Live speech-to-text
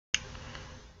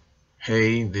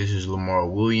Hey, this is Lamar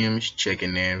Williams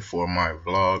checking in for my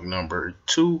vlog number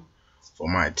 2 for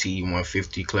my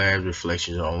T150 class,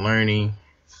 Reflections on Learning.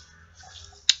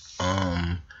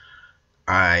 Um,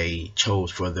 I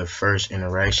chose for the first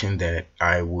interaction that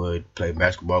I would play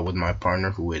basketball with my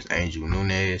partner, who is Angel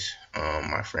Nunez,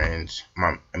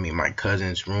 my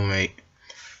cousin's roommate.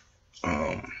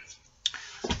 Um,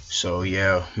 so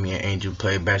yeah, me and Angel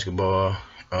played basketball.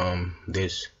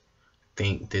 This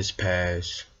think this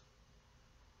past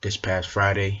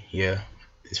Friday, yeah,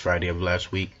 this Friday of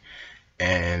last week,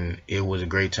 and it was a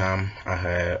great time. I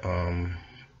had a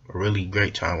really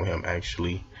great time with him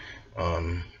actually.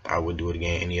 I would do it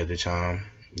again any other time,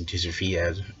 just if he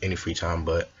has any free time.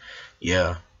 But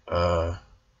yeah, uh,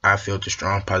 I felt a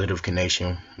strong positive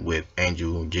connection with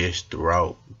Angel just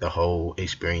throughout the whole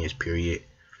experience period.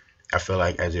 I feel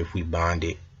like as if we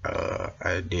bonded.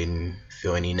 I didn't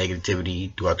feel any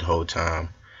negativity throughout the whole time.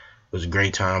 It was a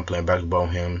great time playing basketball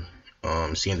with him,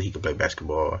 seeing that he could play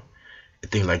basketball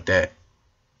and things like that.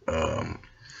 Um,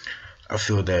 I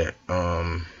feel that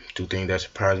two things that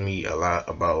surprised me a lot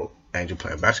about Angel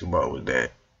playing basketball was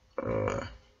that uh,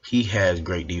 he has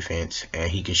great defense and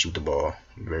he can shoot the ball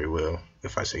very well,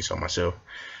 if I say so myself.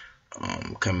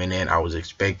 Coming in, I was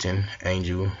expecting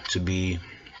Angel to be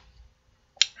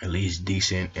at least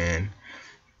decent, and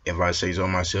if I say so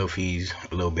myself, he's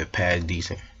a little bit past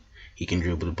decent. He can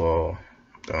dribble the ball.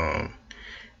 Um,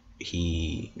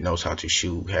 he knows how to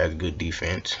shoot, has good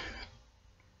defense.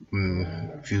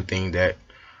 Few things that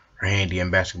are handy in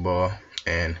basketball,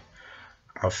 and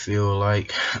I feel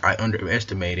like I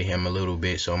underestimated him a little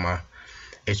bit, so my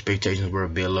expectations were a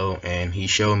bit low, and he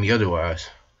showed me otherwise.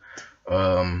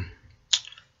 Um,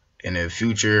 in the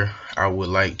future, I would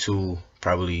like to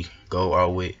probably go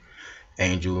out with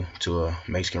Angel to a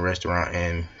Mexican restaurant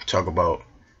and talk about,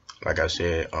 like I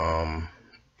said,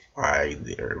 why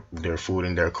their food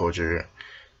and their culture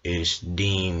is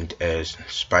deemed as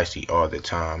spicy all the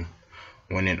time,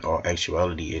 when in all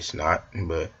actuality it's not.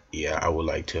 But yeah, I would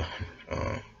like to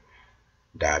uh,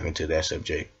 dive into that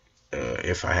subject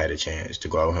if I had a chance to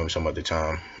go out with him some other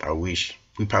time. I wish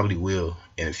we probably will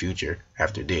in the future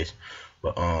after this.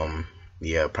 But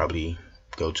yeah, probably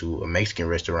go to a Mexican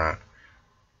restaurant.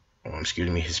 Excuse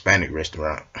me, Hispanic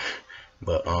restaurant.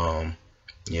 But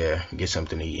yeah, get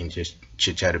something to eat and just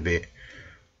chit chat a bit.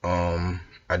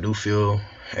 I do feel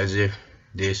as if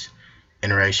this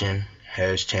interaction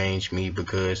has changed me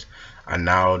because I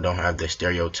now don't have the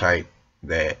stereotype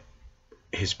that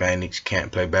Hispanics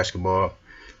can't play basketball.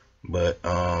 But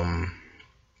I'm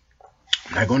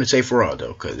not going to say for all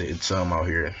though, because it's some out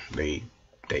here they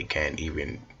can't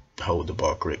even hold the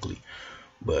ball correctly.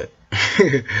 But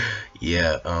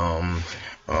yeah,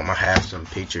 I have some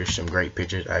pictures, some great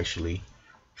pictures actually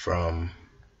from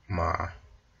my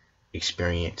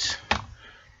experience.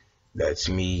 That's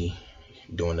me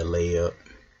doing the layup.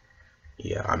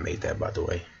 Yeah, I made that by the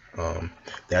way.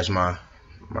 That's my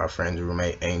friend's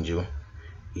roommate Angel.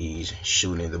 He's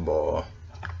shooting the ball.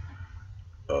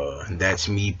 That's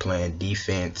me playing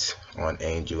defense on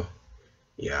Angel.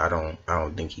 Yeah, I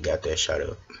don't think he got that shot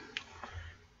up.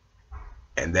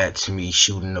 And that's me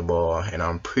shooting the ball, and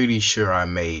I'm pretty sure I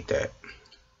made that.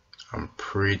 I'm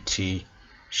pretty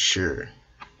sure.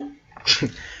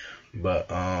 But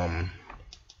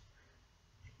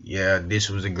yeah, this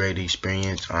was a great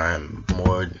experience. I'm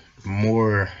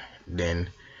more than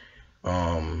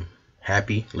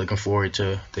happy, looking forward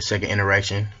to the second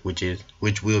interaction, which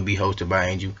will be hosted by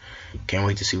Angel. Can't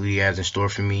wait to see what he has in store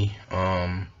for me.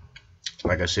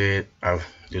 Like I said,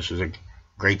 this was a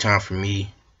great time for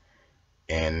me,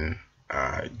 and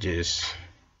I just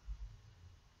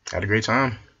had a great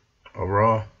time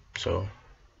overall. So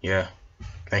yeah,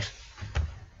 thanks.